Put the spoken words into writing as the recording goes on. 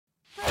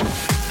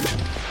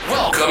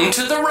Welcome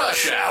to the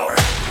Rush Hour.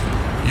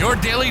 Your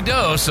daily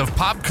dose of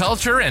pop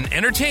culture and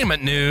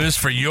entertainment news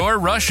for your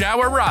rush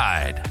hour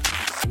ride.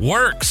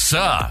 Work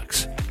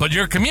sucks, but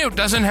your commute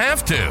doesn't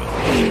have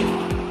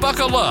to.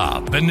 Buckle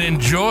up and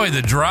enjoy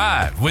the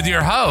drive with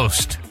your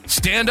host,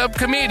 stand-up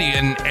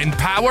comedian and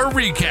power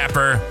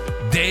recapper,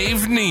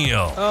 Dave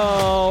Neal.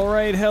 All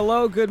right.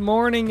 Hello. Good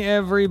morning,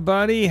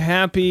 everybody.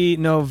 Happy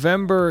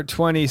November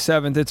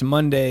 27th. It's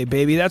Monday,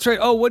 baby. That's right.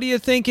 Oh, what are you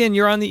thinking?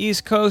 You're on the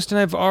East Coast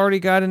and I've already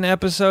got an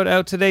episode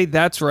out today.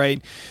 That's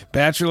right.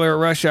 Bachelor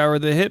Rush Hour,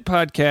 the hit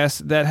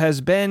podcast that has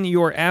been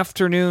your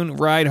afternoon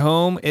ride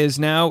home, is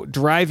now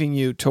driving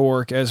you to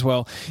work as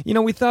well. You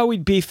know, we thought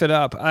we'd beef it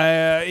up.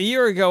 A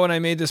year ago when I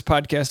made this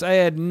podcast, I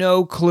had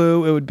no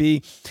clue it would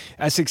be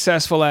as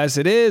successful as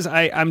it is.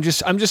 I'm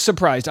just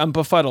surprised. I'm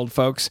befuddled,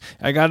 folks.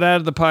 I got out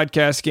of the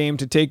podcast game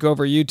to take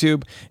over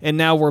YouTube, and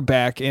now we're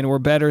back, and we're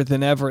better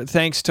than ever.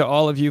 Thanks to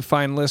all of you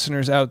fine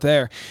listeners out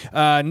there.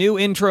 New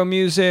intro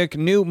music,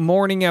 new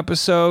morning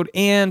episode,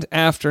 and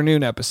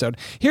afternoon episode.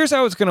 Here's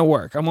how it's going to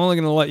work. I'm only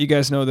going to let you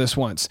guys know this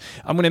once.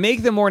 I'm going to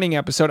make the morning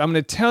episode. I'm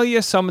going to tell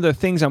you some of the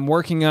things I'm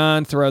working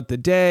on throughout the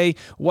day,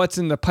 what's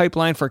in the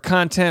pipeline for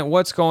content,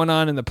 what's going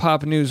on in the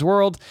pop news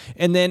world,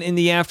 and then in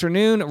the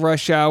afternoon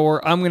rush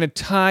hour, I'm going to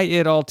tie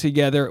it all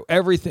together,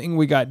 everything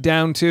we got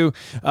down to,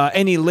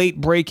 any late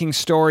breaking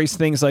stories,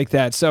 things like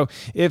that. So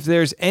if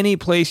there's any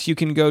place you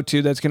can go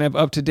to that's going to have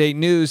up-to-date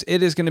news,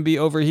 it is going to be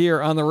over here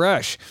on The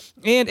Rush.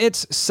 And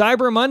it's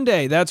Cyber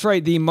Monday. That's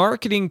right, the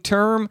marketing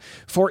term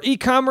for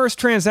e-commerce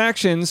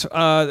transactions,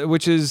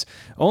 which is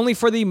only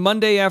for the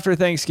Monday after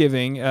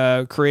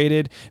Thanksgiving,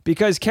 created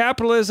because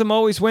capitalism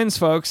always wins,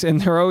 folks,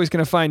 and they're always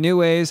going to find new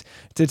ways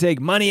to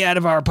take money out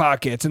of our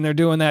pockets, and they're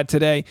doing that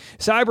today.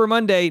 Cyber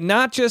Monday,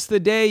 not just the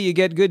day you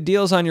get good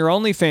deals on your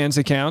OnlyFans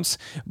accounts,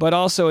 but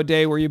also a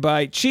day where you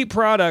buy cheap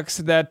products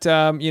that,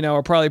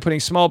 are probably putting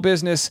small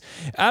business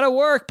out of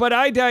work. But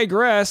I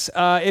digress.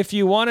 If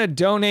you want to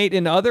donate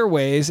in other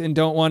ways and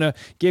don't want to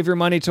give your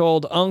money to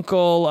old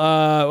Uncle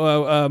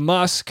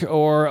Musk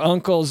or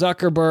Uncle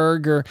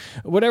Zuckerberg or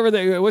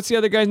whatever, what's the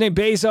other guy's name?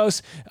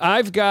 Bezos.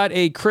 I've got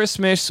a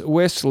Christmas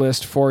wish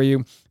list for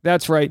you.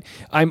 That's right.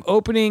 I'm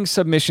opening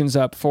submissions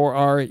up for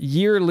our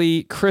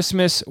yearly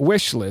Christmas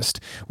wish list.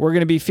 We're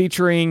going to be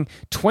featuring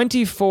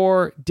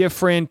 24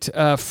 different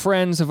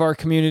friends of our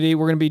community.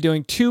 We're going to be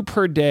doing 2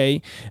 per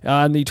day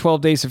on the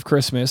 12 days of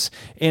Christmas.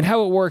 And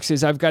how it works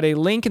is I've got a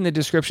link in the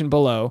description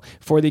below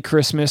for the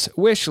Christmas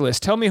wish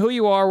list. Tell me who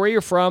you are, where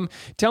you're from.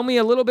 Tell me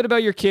a little bit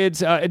about your kids.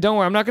 Don't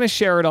worry, I'm not going to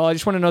share it all. I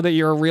just want to know that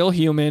you're a real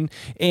human.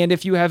 And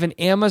if you have an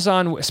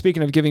Amazon,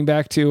 speaking of giving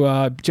back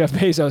to Jeff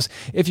Bezos,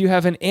 if you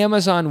have an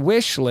Amazon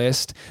wish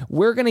list,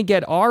 we're going to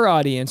get our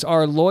audience,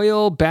 our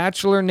loyal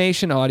Bachelor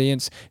Nation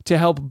audience, to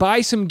help buy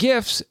some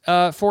gifts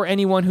for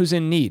anyone who's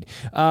in need.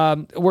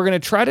 We're going to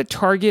try to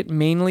target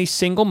mainly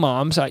single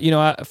moms.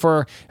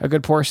 For a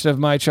good portion of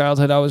my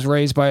childhood, I was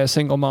raised by a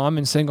single mom,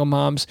 and single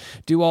moms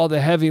do all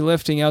the heavy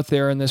lifting out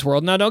there in this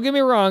world. Now, don't get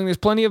me wrong. There's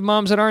plenty of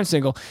moms that aren't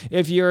single.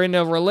 If you're in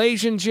a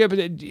relationship,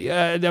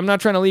 I'm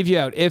not trying to leave you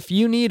out. If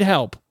you need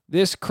help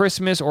this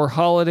Christmas or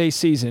holiday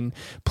season,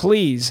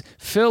 please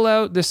fill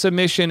out the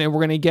submission, and we're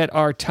going to get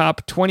our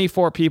top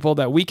 24 people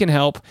that we can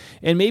help,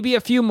 and maybe a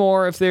few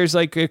more. If there's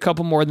like a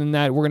couple more than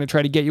that, we're going to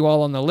try to get you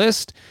all on the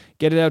list,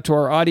 get it out to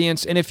our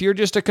audience. And if you're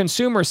just a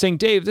consumer saying,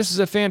 Dave, this is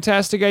a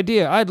fantastic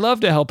idea, I'd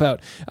love to help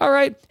out. All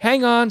right,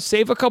 hang on,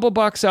 save a couple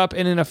bucks up,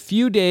 and in a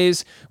few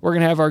days, we're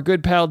going to have our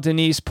good pal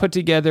Denise put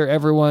together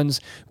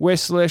everyone's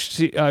wish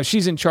list.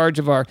 She's in charge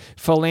of our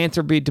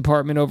philanthropy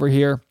department over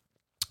here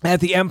at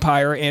the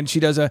Empire, and she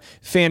does a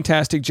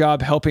fantastic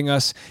job helping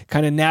us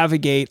kind of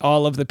navigate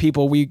all of the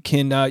people we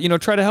can,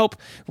 try to help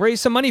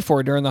raise some money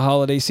for during the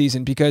holiday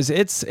season, because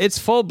it's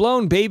full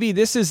blown, baby.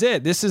 This is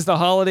it. This is the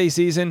holiday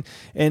season,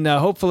 and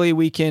hopefully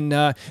we can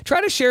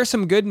try to share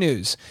some good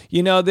news.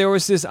 There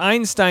was this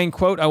Einstein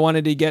quote I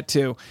wanted to get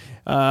to.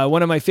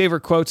 One of my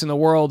favorite quotes in the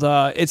world.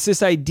 It's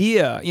this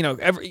idea,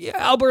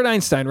 Albert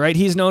Einstein, right?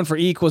 He's known for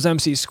E equals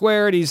MC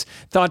squared. He's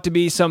thought to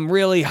be some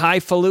really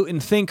highfalutin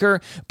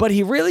thinker, but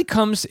he really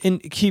comes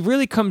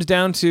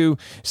down to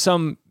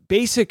some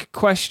basic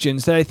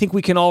questions that I think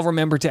we can all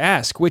remember to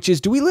ask, which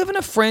is, do we live in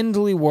a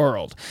friendly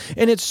world?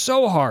 And it's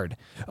so hard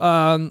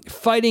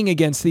fighting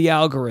against the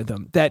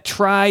algorithm that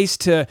tries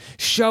to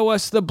show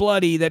us the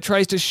bloody, that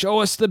tries to show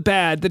us the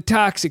bad, the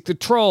toxic, the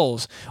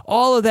trolls,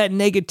 all of that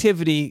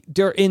negativity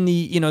in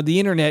the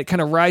internet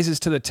kind of rises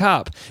to the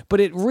top. But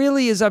it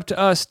really is up to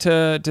us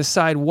to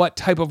decide what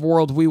type of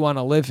world we want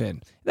to live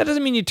in. That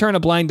doesn't mean you turn a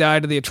blind eye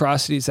to the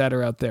atrocities that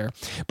are out there.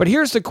 But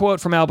here's the quote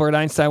from Albert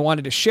Einstein I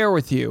wanted to share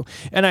with you.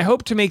 And I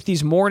hope to make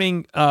these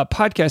morning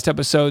podcast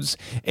episodes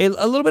a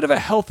little bit of a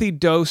healthy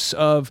dose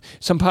of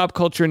some pop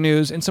culture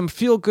news and some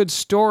feel-good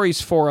stories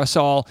for us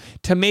all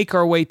to make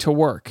our way to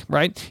work,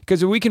 right?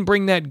 Because if we can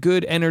bring that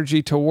good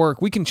energy to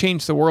work, we can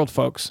change the world,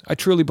 folks. I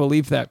truly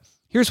believe that.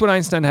 Here's what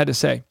Einstein had to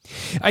say.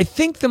 I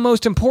think the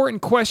most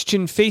important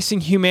question facing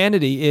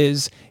humanity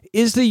is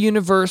the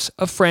universe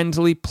a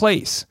friendly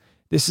place?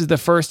 This is the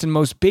first and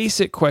most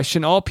basic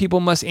question all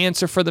people must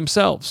answer for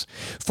themselves.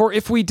 For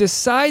if we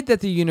decide that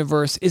the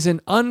universe is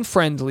an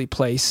unfriendly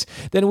place,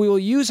 then we will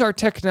use our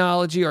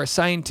technology, our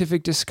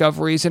scientific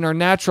discoveries, and our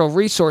natural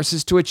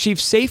resources to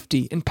achieve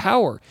safety and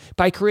power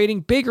by creating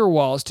bigger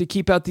walls to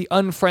keep out the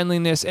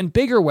unfriendliness and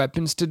bigger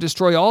weapons to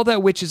destroy all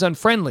that which is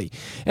unfriendly.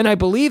 And I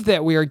believe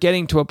that we are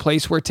getting to a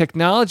place where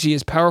technology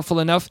is powerful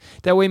enough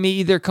that we may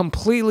either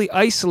completely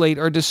isolate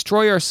or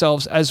destroy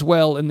ourselves as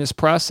well in this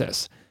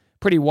process.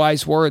 Pretty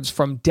wise words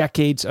from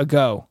decades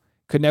ago.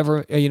 Could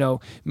never,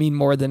 mean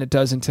more than it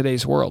does in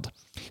today's world.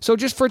 So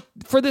just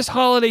for this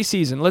holiday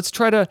season, let's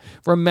try to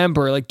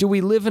remember, do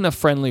we live in a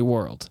friendly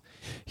world?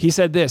 He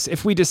said this: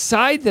 if we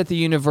decide that the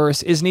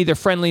universe is neither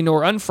friendly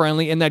nor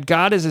unfriendly and that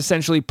God is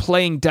essentially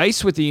playing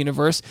dice with the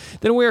universe,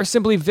 then we are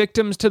simply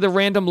victims to the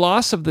random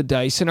loss of the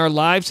dice and our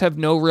lives have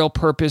no real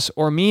purpose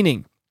or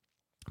meaning.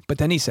 But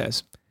then he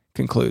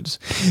concludes,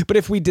 but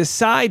if we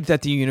decide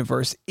that the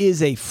universe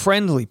is a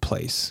friendly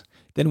place,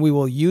 then we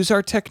will use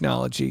our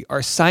technology,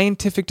 our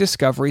scientific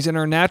discoveries, and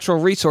our natural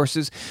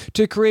resources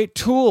to create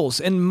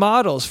tools and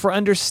models for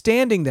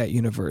understanding that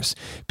universe,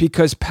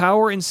 because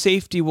power and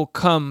safety will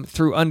come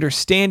through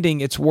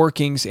understanding its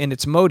workings and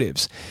its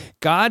motives.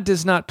 God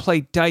does not play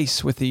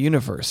dice with the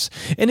universe.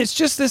 And it's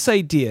just this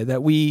idea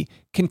that we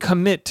can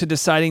commit to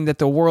deciding that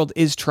the world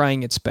is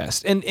trying its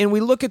best. And we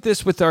look at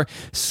this with our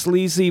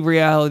sleazy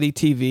reality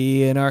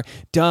TV and our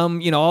dumb,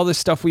 all the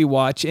stuff we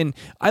watch. And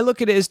I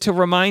look at it as to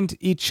remind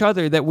each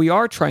other that we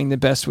are trying the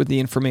best with the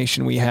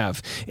information we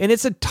have. And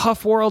it's a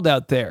tough world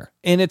out there.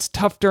 And it's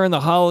tough during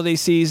the holiday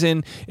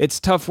season. It's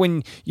tough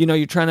when,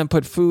 you're trying to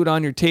put food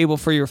on your table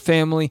for your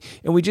family.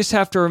 And we just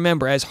have to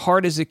remember, as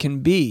hard as it can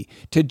be,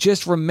 to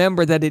just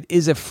remember that it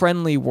is a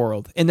friendly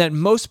world and that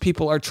most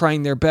people are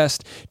trying their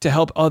best to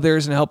help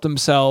others and help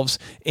themselves.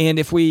 And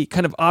if we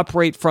kind of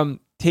operate from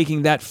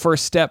taking that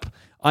first step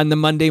on the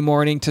Monday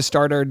morning to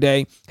start our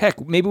day,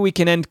 heck, maybe we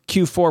can end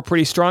Q4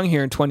 pretty strong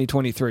here in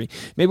 2023.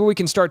 Maybe we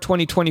can start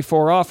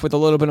 2024 off with a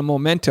little bit of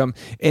momentum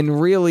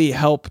and really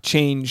help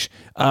change,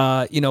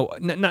 not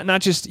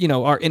just,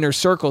 our inner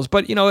circles,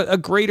 but, a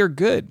greater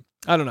good.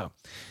 I don't know.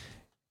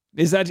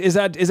 Is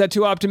that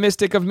too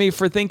optimistic of me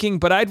for thinking?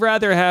 But I'd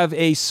rather have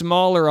a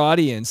smaller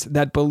audience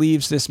that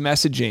believes this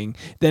messaging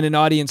than an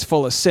audience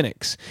full of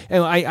cynics.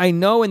 And I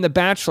know in the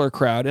Bachelor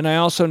crowd, and I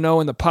also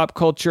know in the pop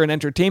culture and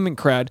entertainment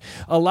crowd,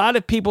 a lot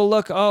of people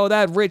look, oh,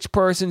 that rich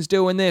person's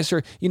doing this,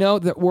 or,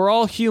 that we're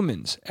all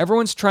humans.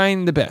 Everyone's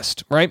trying the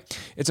best, right?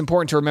 It's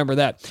important to remember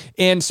that.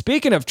 And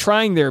speaking of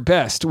trying their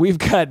best, we've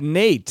got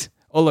Nate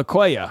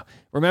Olakoya.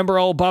 Remember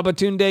old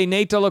Babatunde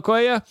Nate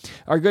Olakoya,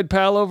 our good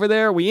pal over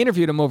there? We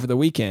interviewed him over the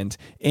weekend,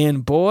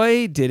 and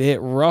boy, did it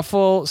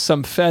ruffle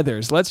some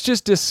feathers. Let's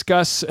just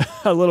discuss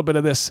a little bit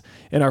of this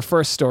in our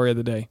first story of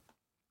the day.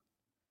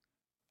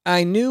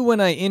 I knew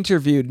when I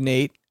interviewed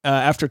Nate,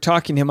 after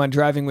talking to him on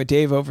Driving with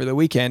Dave over the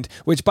weekend,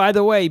 which, by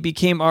the way,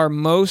 became our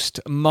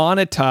most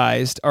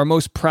monetized, our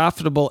most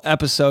profitable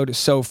episode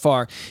so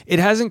far. It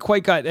hasn't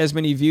quite got as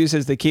many views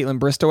as the Caitlin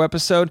Bristow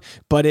episode,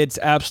 but it's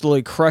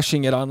absolutely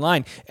crushing it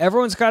online.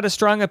 Everyone's got a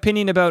strong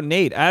opinion about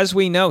Nate. As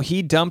we know,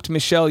 he dumped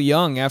Michelle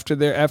Young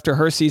after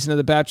her season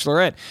of The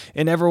Bachelorette,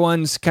 and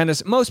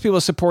most people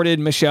supported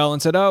Michelle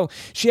and said, oh,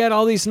 she had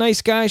all these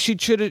nice guys she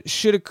should have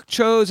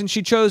chose, and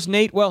she chose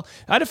Nate. Well,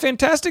 I had a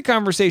fantastic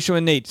conversation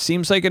with Nate.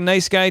 Seems like a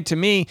nice guy to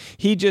me.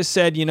 He just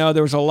said,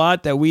 there was a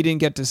lot that we didn't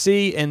get to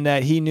see and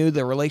that he knew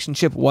the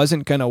relationship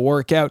wasn't going to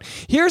work out.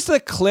 Here's the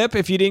clip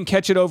if you didn't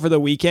catch it over the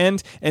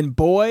weekend, and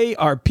boy,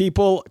 are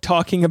people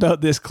talking about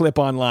this clip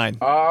online.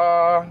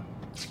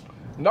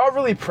 Not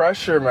really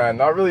pressure, man.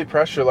 Not really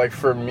pressure. Like,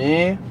 for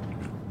me,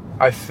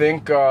 I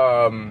think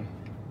I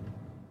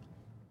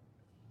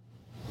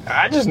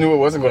just knew it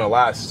wasn't going to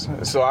last.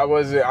 So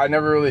I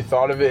never really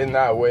thought of it in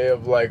that way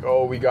of like,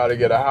 oh, we got to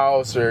get a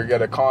house or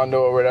get a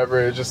condo or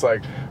whatever. It's just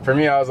like, for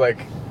me, I was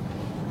like,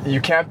 you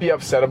can't be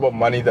upset about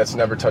money that's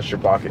never touched your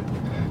pocket.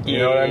 You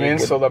know what I mean?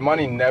 So the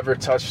money never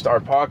touched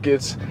our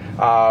pockets.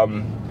 I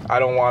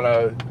don't want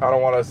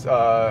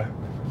to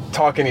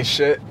talk any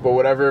shit, but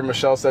whatever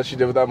Michelle said she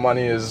did with that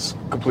money is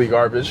complete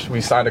garbage.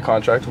 We signed a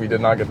contract. We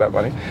did not get that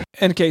money.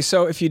 Okay,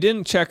 so if you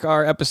didn't check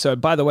our episode,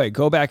 by the way,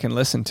 go back and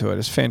listen to it.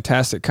 It's a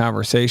fantastic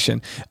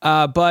conversation.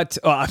 Not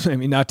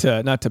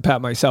to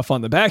pat myself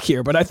on the back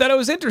here, but I thought it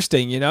was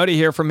interesting, to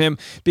hear from him,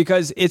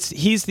 because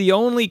he's the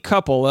only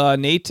couple,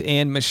 Nate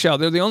and Michelle,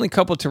 they're the only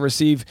couple to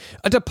receive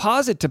a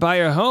deposit to buy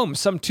a home,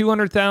 some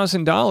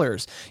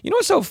 $200,000.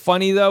 What's so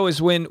funny though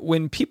is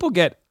when people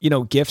get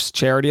gifts,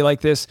 charity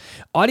like this,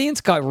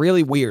 audience got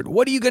really weird.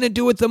 What are you going to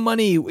do with the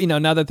money?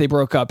 Now that they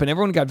broke up, and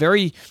everyone got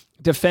very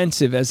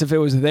defensive as if it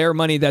was their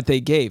money that they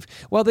gave.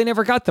 Well, they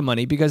never got the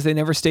money because they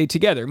never stayed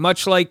together.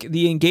 Much like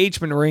the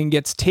engagement ring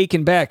gets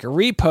taken back,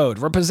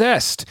 repoed,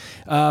 repossessed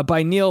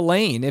by Neil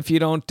Lane if you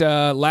don't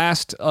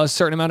last a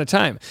certain amount of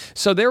time.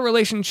 So their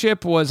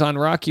relationship was on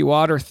rocky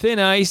water, thin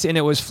ice, and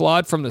it was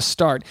flawed from the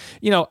start.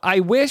 I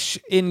wish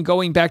in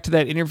going back to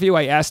that interview,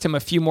 I asked him a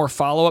few more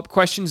follow-up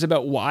questions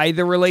about why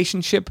the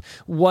relationship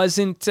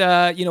wasn't,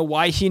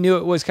 why he knew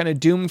it was kind of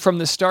doomed from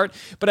the start.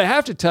 But I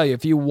have to tell you,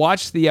 if you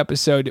watch the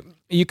episode,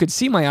 you could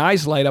see my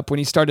eyes light up when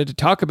he started to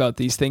talk about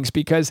these things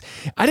because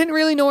I didn't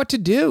really know what to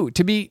do.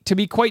 To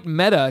be quite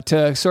meta,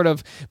 to sort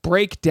of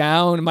break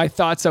down my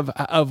thoughts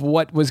of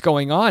what was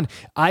going on.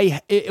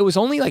 It was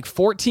only like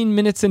 14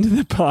 minutes into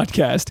the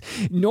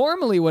podcast.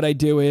 Normally what I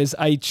do is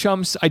I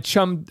chum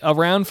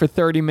around for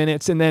 30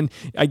 minutes and then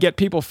I get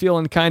people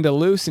feeling kind of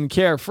loose and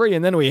carefree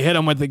and then we hit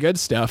them with the good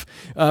stuff.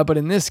 But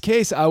in this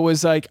case, I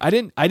was like, I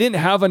didn't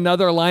have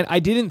another line.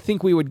 I didn't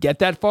think we would get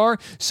that far,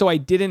 so I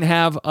didn't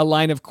have a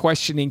line of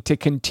questioning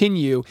to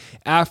continue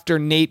after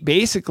Nate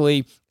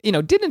basically,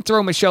 didn't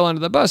throw Michelle under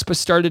the bus, but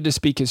started to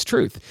speak his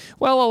truth.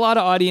 Well, a lot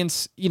of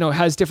audience,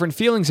 has different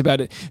feelings about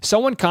it.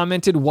 Someone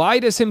commented, why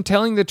does him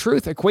telling the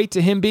truth equate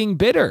to him being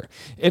bitter?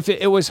 If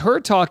it was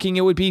her talking,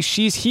 it would be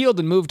she's healed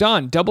and moved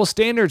on. Double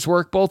standards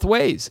work both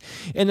ways.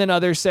 And then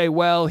others say,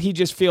 well, he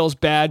just feels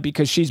bad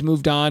because she's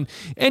moved on.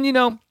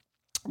 And,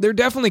 there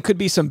definitely could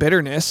be some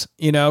bitterness,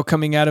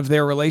 coming out of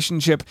their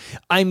relationship.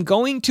 I'm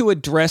going to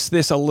address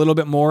this a little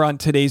bit more on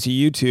today's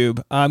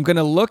YouTube. I'm going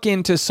to look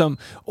into some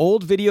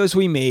old videos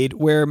we made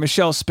where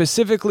Michelle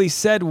specifically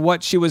said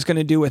what she was going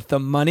to do with the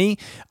money.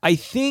 I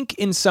think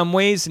in some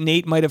ways,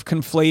 Nate might have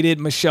conflated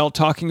Michelle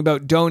talking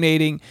about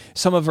donating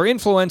some of her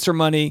influencer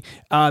money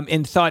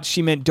and thought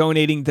she meant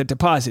donating the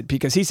deposit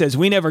because he says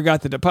we never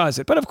got the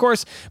deposit. But of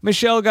course,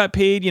 Michelle got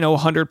paid,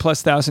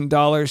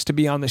 $100,000+ to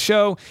be on the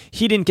show.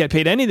 He didn't get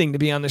paid anything to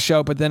be on the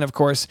show, but then of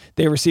course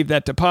they received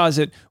that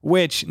deposit,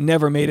 which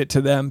never made it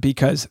to them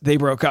because they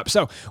broke up.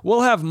 So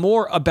we'll have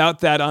more about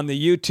that on the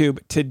YouTube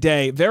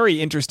today. Very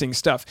interesting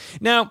stuff.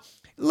 Now,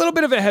 a little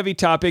bit of a heavy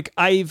topic.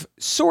 I've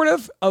sort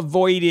of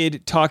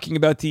avoided talking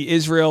about the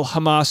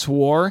Israel-Hamas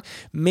war,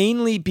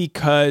 mainly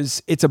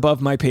because it's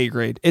above my pay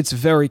grade. It's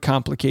very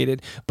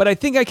complicated, but I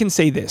think I can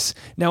say this.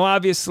 Now,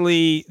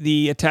 obviously,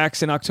 the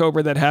attacks in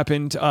October that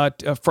happened by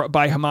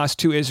Hamas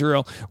to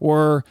Israel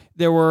were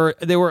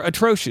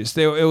atrocious.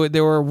 They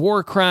were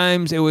war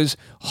crimes. It was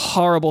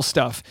horrible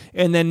stuff.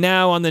 And then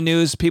now on the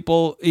news,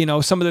 people,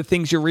 some of the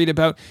things you read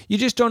about, you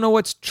just don't know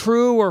what's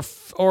true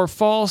or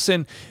false.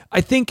 And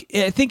I think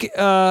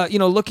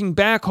looking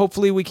back,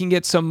 hopefully we can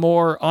get some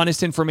more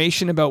honest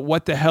information about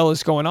what the hell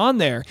is going on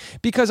there.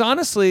 Because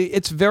honestly,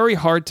 it's very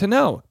hard to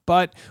know.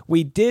 But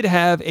we did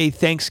have a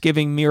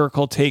Thanksgiving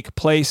miracle take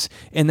place,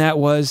 and that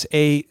was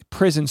a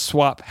prison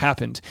swap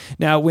happened.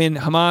 Now, when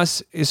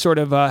Hamas is sort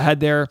of had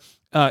their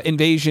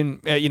invasion,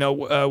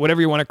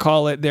 whatever you want to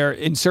call it, their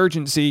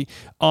insurgency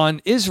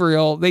on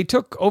Israel, they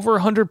took over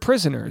 100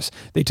 prisoners.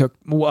 They took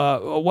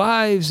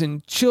wives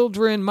and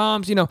children,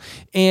 moms,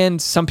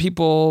 and some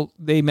people,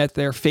 they met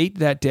their fate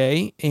that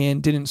day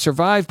and didn't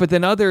survive. But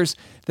then others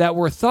that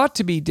were thought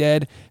to be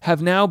dead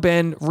have now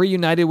been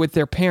reunited with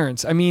their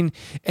parents. I mean,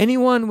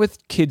 anyone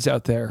with kids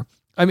out there,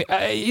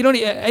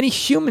 any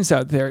humans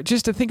out there,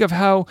 just to think of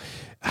how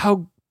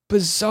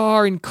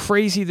bizarre and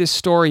crazy this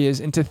story is,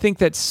 and to think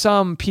that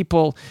some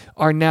people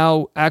are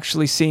now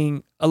actually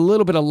seeing a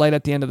little bit of light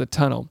at the end of the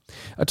tunnel.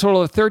 A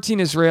total of 13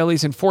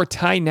 Israelis and 4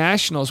 Thai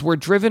nationals were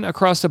driven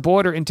across the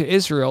border into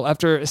Israel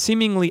after a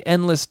seemingly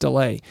endless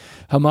delay.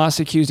 Hamas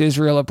accused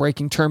Israel of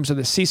breaking terms of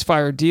the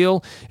ceasefire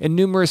deal, and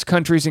numerous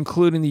countries,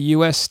 including the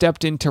U.S.,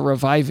 stepped in to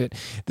revive it.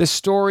 The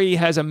story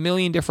has a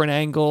million different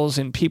angles,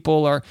 and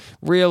people are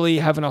really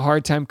having a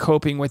hard time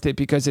coping with it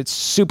because it's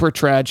super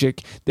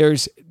tragic.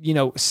 There's,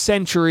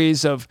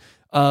 centuries of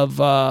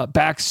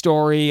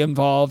backstory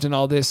involved in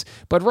all this.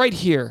 But right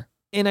here,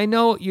 and I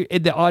know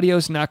the audio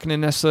is not going to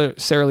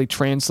necessarily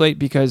translate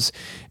because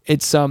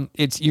it's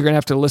you're going to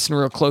have to listen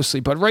real closely.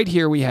 But right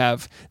here we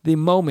have the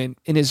moment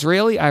an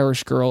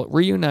Israeli-Irish girl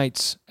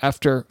reunites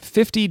after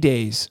 50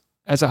 days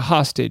as a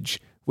hostage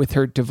with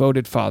her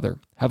devoted father.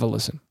 Have a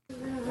listen.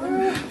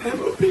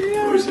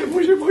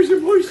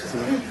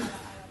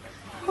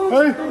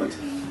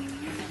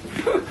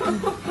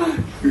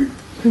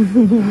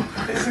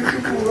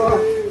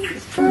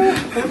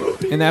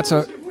 And that's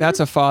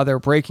a father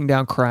breaking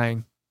down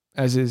crying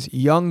as his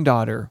young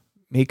daughter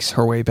makes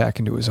her way back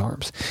into his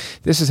arms.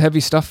 This is heavy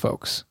stuff,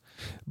 folks.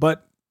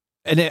 But,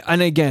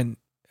 and again,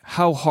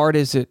 how hard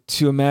is it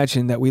to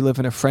imagine that we live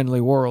in a friendly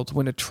world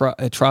when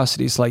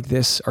atrocities like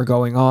this are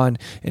going on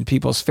and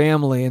people's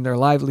family and their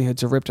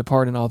livelihoods are ripped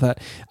apart and all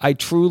that? I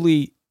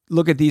truly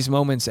look at these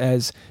moments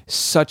as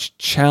such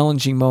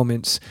challenging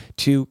moments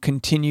to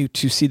continue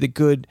to see the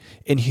good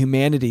in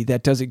humanity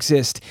that does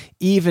exist,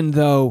 even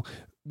though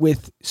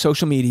with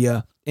social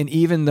media and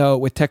even though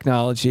with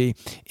technology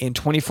and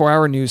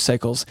 24-hour news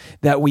cycles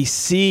that we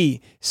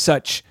see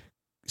such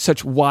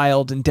such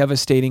wild and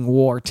devastating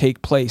war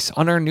take place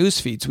on our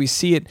news feeds. We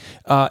see it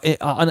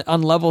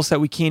on levels that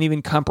we can't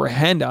even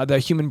comprehend. The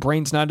human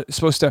brain's not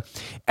supposed to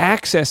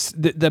access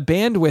the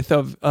bandwidth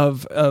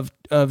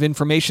of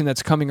information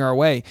that's coming our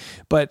way.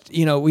 But,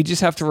 we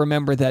just have to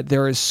remember that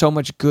there is so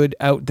much good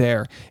out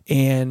there.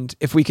 And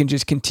if we can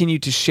just continue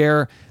to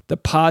share the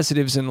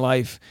positives in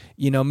life,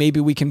 maybe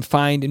we can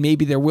find, and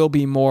maybe there will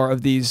be more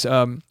of these,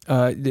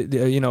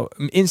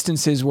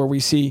 instances where we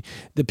see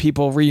the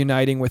people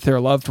reuniting with their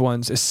loved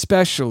ones,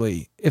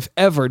 especially if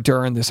ever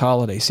during this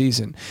holiday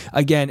season.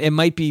 Again, it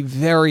might be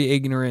very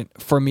ignorant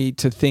for me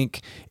to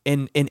think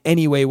in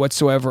any way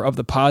whatsoever of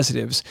the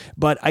positives,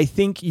 but I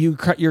think you're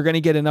going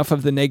to get enough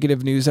of the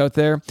negative news out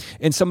there,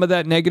 and some of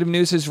that negative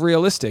news is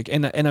realistic,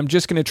 and I'm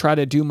just going to try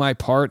to do my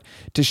part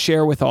to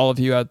share with all of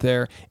you out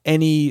there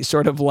any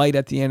sort of light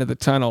at the end of the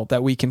tunnel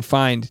that we can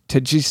find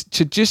to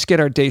just get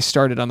our day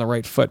started on the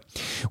right foot.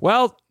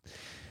 Well,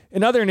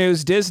 in other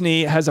news,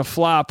 Disney has a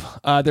flop.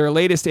 Their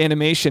latest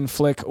animation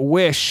flick,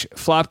 Wish,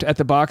 flopped at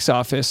the box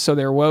office, so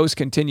their woes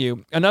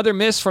continue. Another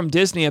miss from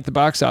Disney at the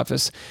box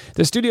office.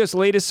 The studio's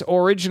latest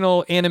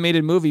original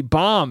animated movie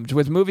bombed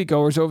with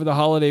moviegoers over the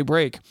holiday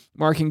break,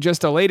 marking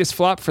just a latest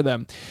flop for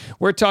them.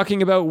 We're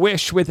talking about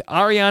Wish with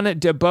Ariana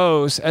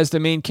DeBose as the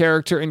main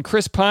character and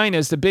Chris Pine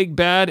as the big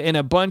bad and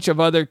a bunch of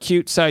other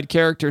cute side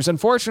characters.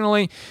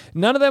 Unfortunately,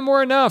 none of them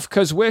were enough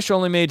because Wish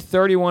only made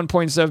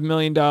 $31.7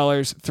 million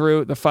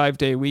through the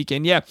 5-day weekend.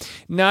 Yeah,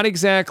 not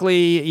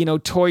exactly,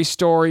 Toy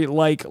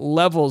Story-like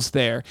levels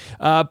there.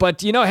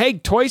 But, hey,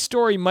 Toy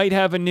Story might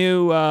have a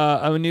new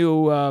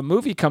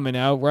movie coming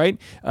out, right?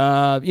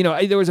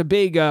 There was a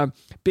big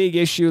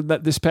issue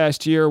that this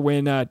past year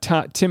when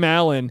Tim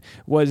Allen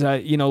was,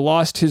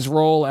 lost his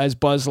role as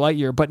Buzz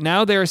Lightyear. But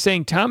now they're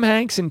saying Tom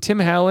Hanks and Tim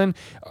Allen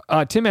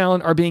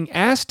are being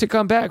asked to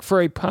come back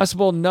for a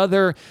possible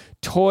another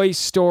Toy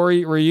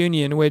Story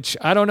reunion, which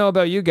I don't know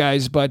about you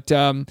guys, but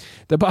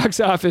the box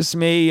office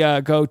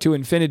may go to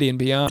infinity and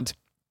beyond.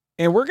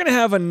 And we're going to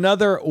have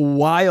another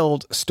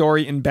wild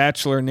story in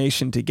Bachelor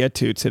Nation to get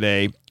to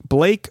today.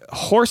 Blake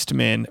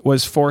Horstmann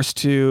was forced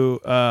to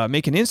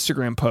make an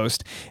Instagram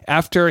post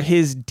after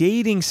his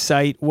dating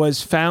site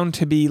was found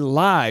to be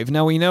live.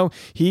 Now, we know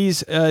he's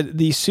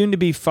the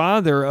soon-to-be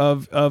father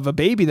of a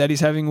baby that he's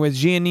having with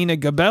Giannina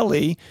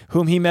Gabelli,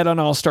 whom he met on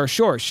All-Star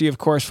Shore. She, of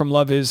course, from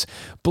Love is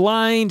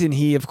Blind, and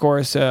he, of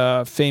course,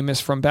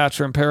 famous from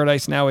Bachelor in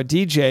Paradise, now a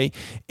DJ.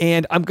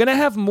 And I'm going to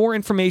have more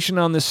information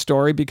on this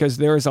story because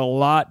there is a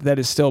lot that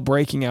is still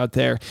breaking out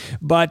there.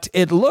 But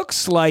it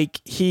looks like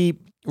he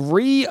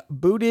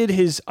rebooted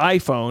his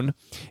iPhone,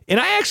 and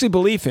I actually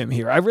believe him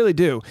here. I really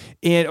do.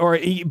 Or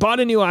he bought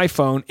a new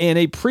iPhone, and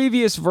a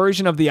previous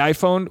version of the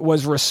iPhone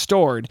was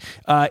restored,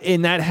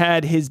 and that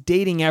had his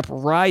dating app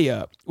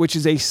Raya, which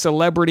is a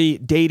celebrity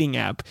dating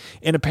app.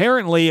 And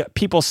apparently,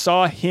 people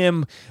saw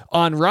him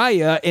on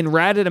Raya and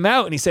ratted him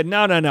out, and he said,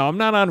 "No, I'm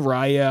not on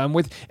Raya. I'm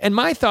with." And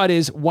my thought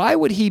is, why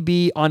would he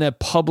be on a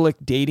public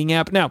dating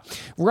app? Now,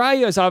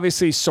 Raya is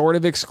obviously sort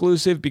of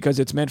exclusive because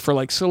it's meant for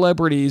like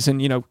celebrities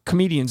and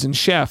comedians and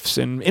chefs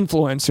and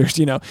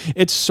influencers.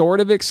 It's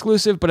sort of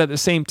exclusive, but at the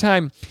same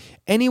time,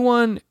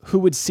 anyone who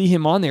would see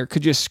him on there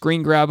could just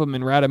screen grab him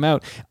and rat him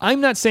out.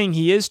 I'm not saying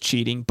he is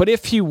cheating, but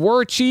if he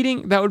were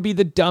cheating, that would be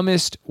the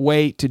dumbest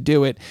way to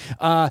do it.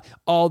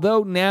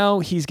 Although now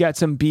he's got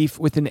some beef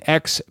with an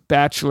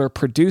ex-Bachelor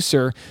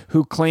producer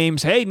who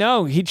claims, hey,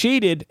 no, he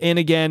cheated. And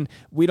again,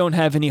 we don't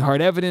have any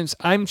hard evidence.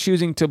 I'm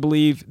choosing to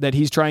believe that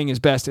he's trying his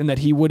best and that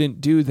he wouldn't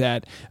do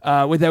that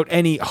without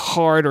any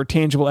hard or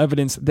tangible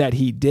evidence that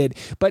he did.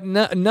 But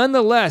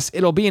nonetheless,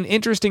 it'll be an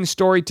interesting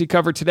story to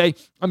cover today.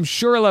 I'm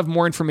sure I'll have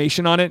more information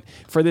on it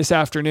for this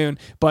afternoon,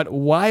 but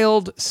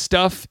wild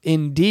stuff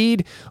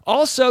indeed.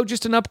 Also,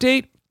 just an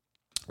update.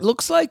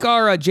 Looks like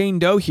our Jane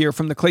Doe here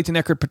from the Clayton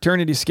Echard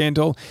paternity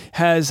scandal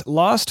has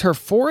lost her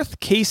 4th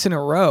case in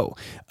a row.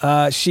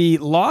 She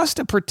lost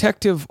a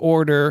protective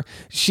order.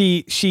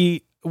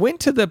 She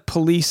went to the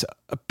police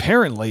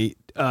apparently.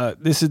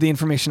 This is the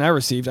information I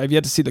received. I've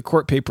yet to see the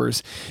court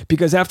papers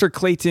because after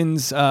Clayton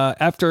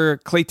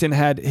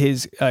had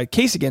his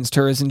case against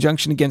her, his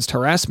injunction against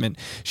harassment,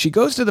 she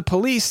goes to the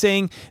police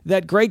saying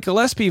that Greg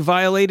Gillespie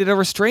violated a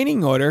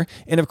restraining order.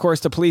 And of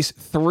course, the police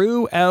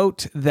threw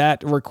out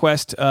that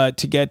request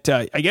to get,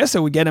 I guess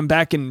it would get him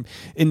back in,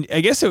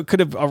 I guess it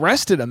could have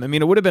arrested him. I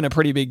mean, it would have been a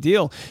pretty big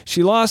deal.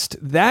 She lost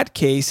that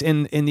case,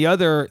 and the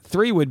other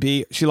 3 would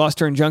be, she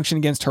lost her injunction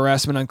against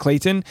harassment on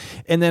Clayton,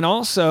 and then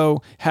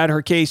also had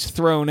her case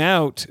thrown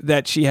out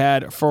that she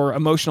had for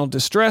emotional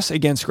distress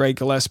against Greg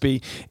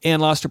Gillespie,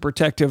 and lost her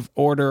protective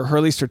order, or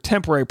at least her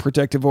temporary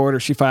protective order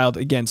she filed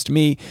against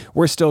me.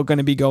 We're still going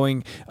to be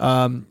going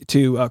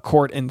to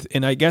court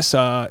in I guess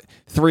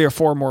 3 or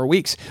 4 more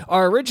weeks.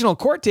 Our original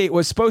court date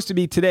was supposed to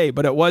be today,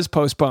 but it was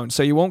postponed,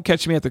 so you won't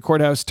catch me at the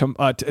courthouse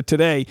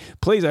today.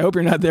 Please, I hope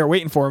you're not there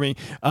waiting for me.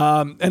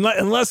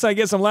 Unless I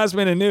get some last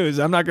minute news,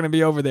 I'm not going to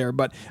be over there,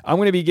 but I'm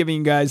going to be giving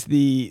you guys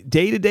the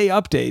day-to-day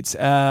updates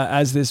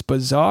as this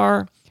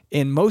bizarre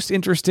and most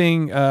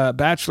interesting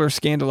Bachelor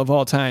scandal of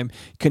all time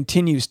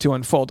continues to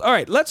unfold. All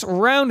right, let's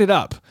round it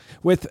up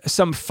with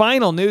some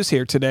final news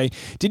here today.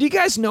 Did you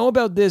guys know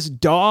about this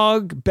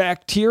dog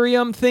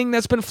bacterium thing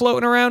that's been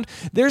floating around?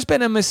 There's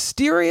been a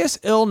mysterious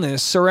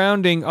illness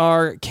surrounding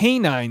our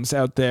canines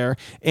out there,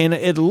 and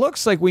it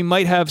looks like we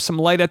might have some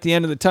light at the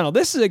end of the tunnel.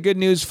 This is a good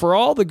news for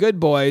all the good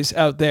boys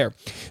out there.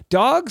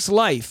 Dog's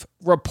life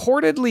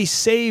reportedly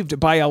saved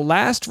by a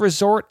last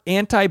resort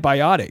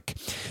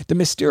antibiotic. The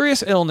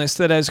mysterious illness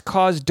that has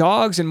caused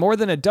dogs in more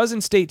than a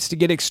dozen states to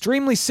get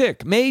extremely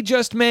sick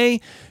may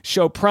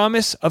show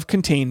promise of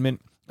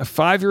containment. A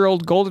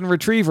 5-year-old golden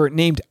retriever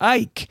named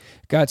Ike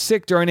got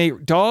sick during a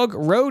dog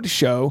road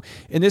show,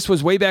 and this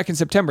was way back in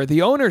September.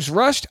 The owners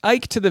rushed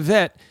Ike to the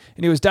vet,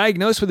 and he was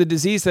diagnosed with a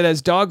disease that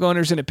has dog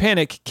owners in a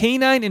panic: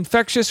 canine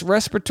infectious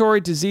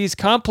respiratory disease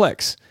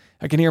complex.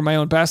 I can hear my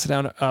own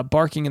basset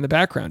barking in the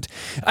background.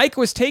 Ike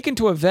was taken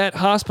to a vet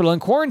hospital and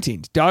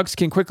quarantined. Dogs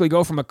can quickly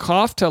go from a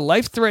cough to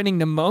life-threatening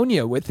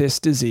pneumonia with this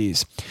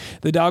disease.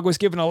 The dog was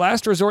given a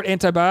last resort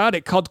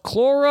antibiotic called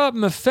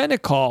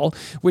chloramfenicol,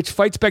 which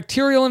fights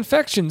bacterial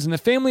infections, and the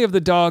family of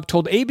the dog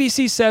told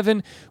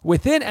ABC7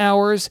 within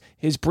hours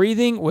his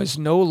breathing was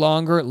no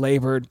longer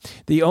labored.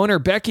 The owner,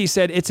 Becky,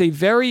 said it's a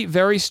very,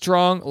 very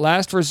strong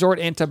last resort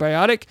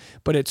antibiotic,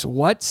 but it's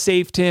what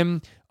saved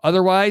him.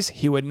 Otherwise,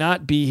 he would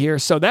not be here.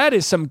 So that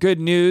is some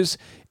good news,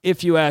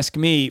 if you ask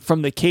me,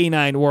 from the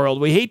canine world.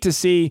 We hate to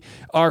see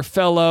our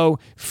fellow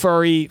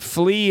furry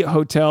flea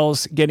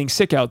hotels getting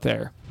sick out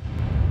there.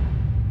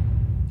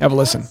 Have a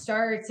listen.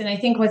 And I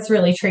think what's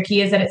really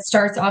tricky is that it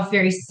starts off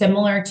very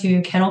similar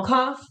to kennel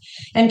cough.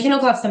 And kennel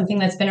cough is something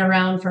that's been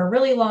around for a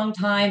really long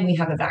time. We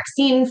have a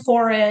vaccine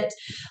for it.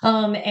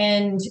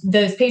 And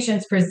those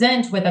patients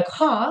present with a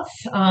cough,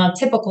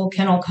 typical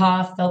kennel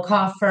cough. They'll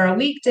cough for a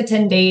week to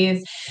 10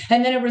 days,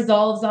 and then it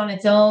resolves on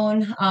its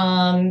own.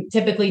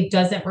 Typically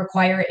doesn't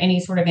require any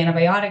sort of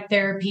antibiotic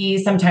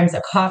therapy, sometimes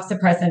a cough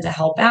suppressant to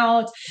help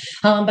out.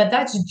 But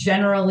that's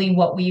generally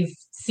what we've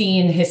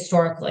seen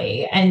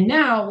historically. And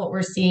now what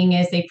we're seeing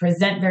is they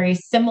present very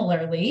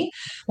similarly,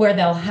 where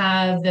they'll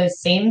have those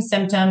same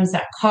symptoms,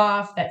 that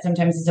cough, that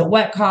sometimes is a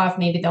wet cough,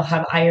 maybe they'll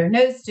have eye or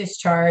nose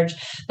discharge,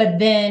 but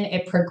then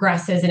it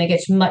progresses and it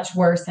gets much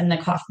worse and the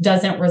cough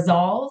doesn't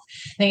resolve.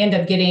 They end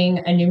up getting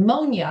a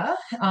pneumonia.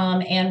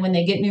 And when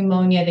they get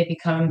pneumonia, they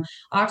become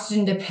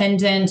oxygen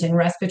dependent and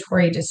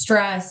respiratory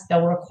distress.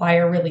 They'll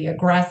require really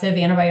aggressive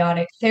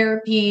antibiotic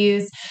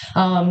therapies,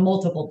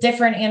 multiple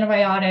different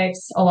antibiotics.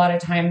 A lot of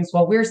times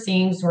what we're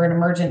seeing, so we're an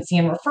emergency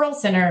and referral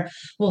center,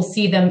 we'll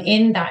see them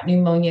in that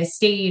pneumonia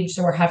stage.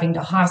 So we're having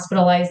to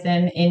hospitalize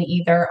them in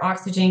either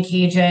oxygen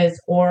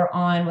cages or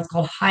on what's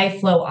called high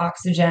flow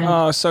oxygen.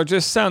 Oh, so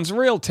just sounds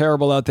real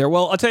terrible out there.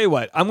 Well, I'll tell you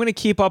what, I'm going to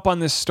keep up on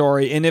this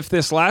story. And if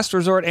this last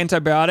resort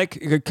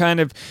antibiotic kind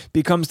of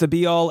becomes the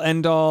be all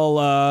end all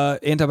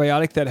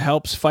antibiotic that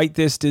helps fight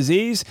this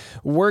disease,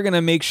 we're going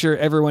to make sure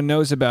everyone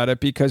knows about it,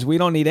 because we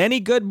don't need any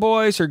good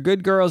boys or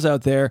good girls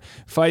out there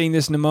fighting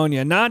this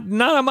pneumonia. Not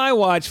on my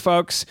watch,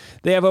 folks.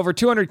 They have over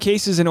 200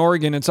 cases in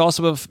Oregon. It's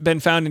also been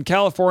found in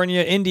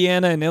California,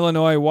 Indiana, and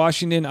Illinois,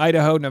 Washington,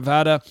 Idaho,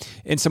 Nevada,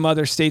 and some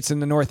other states in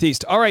the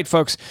Northeast. All right,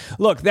 folks.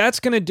 Look, that's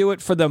going to do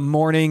it for the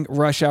Morning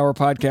Rush Hour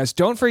podcast.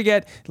 Don't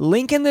forget,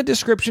 link in the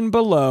description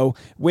below,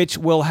 which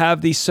will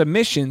have the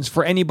submissions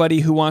for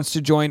anybody who wants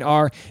to join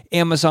our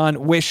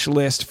Amazon wish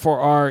list for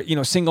our,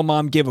 single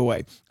mom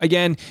giveaway.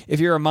 Again, if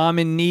you're a mom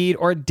in need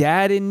or a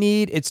dad in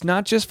need, it's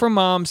not just for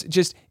moms.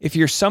 Just if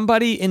you're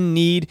somebody in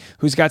need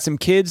who's got some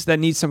kids that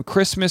need some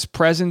Christmas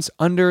presents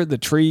under the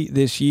tree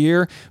this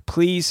year,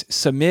 please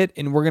submit,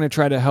 and we're going to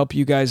try to help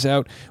you guys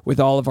out with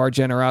all of our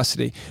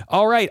generosity.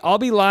 All right, I'll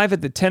be live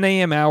at the 10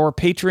 a.m. hour,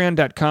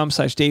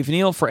 patreon.com/Dave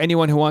Neal, for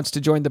anyone who wants to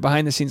join the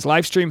behind-the-scenes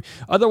live stream.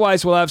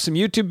 Otherwise, we'll have some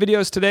YouTube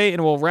videos today,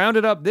 and we'll round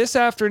it up this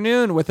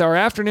afternoon with our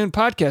afternoon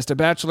podcast, A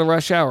Bachelor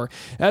Rush Hour.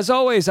 As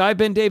always, I've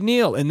been Dave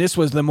Neal, and this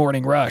was The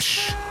Morning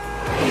Rush.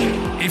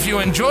 If you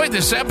enjoyed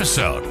this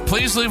episode,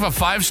 please leave a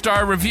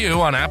 5-star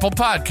review on Apple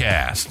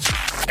Podcasts.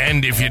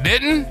 And if you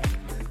didn't,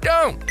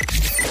 don't.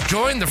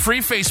 Join the free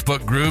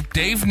Facebook group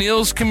Dave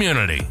Neal's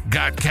Community.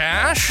 Got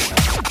cash?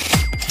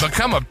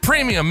 Become a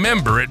premium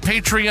member at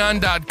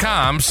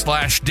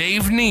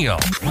patreon.com/Dave Neal.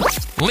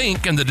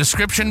 Link in the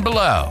description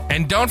below.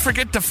 And don't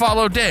forget to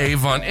follow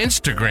Dave on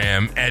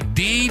Instagram at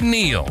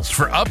DNeals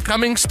for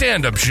upcoming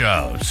stand-up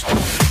shows.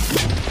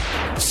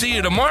 See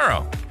you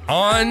tomorrow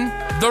on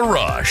The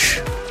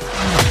Rush.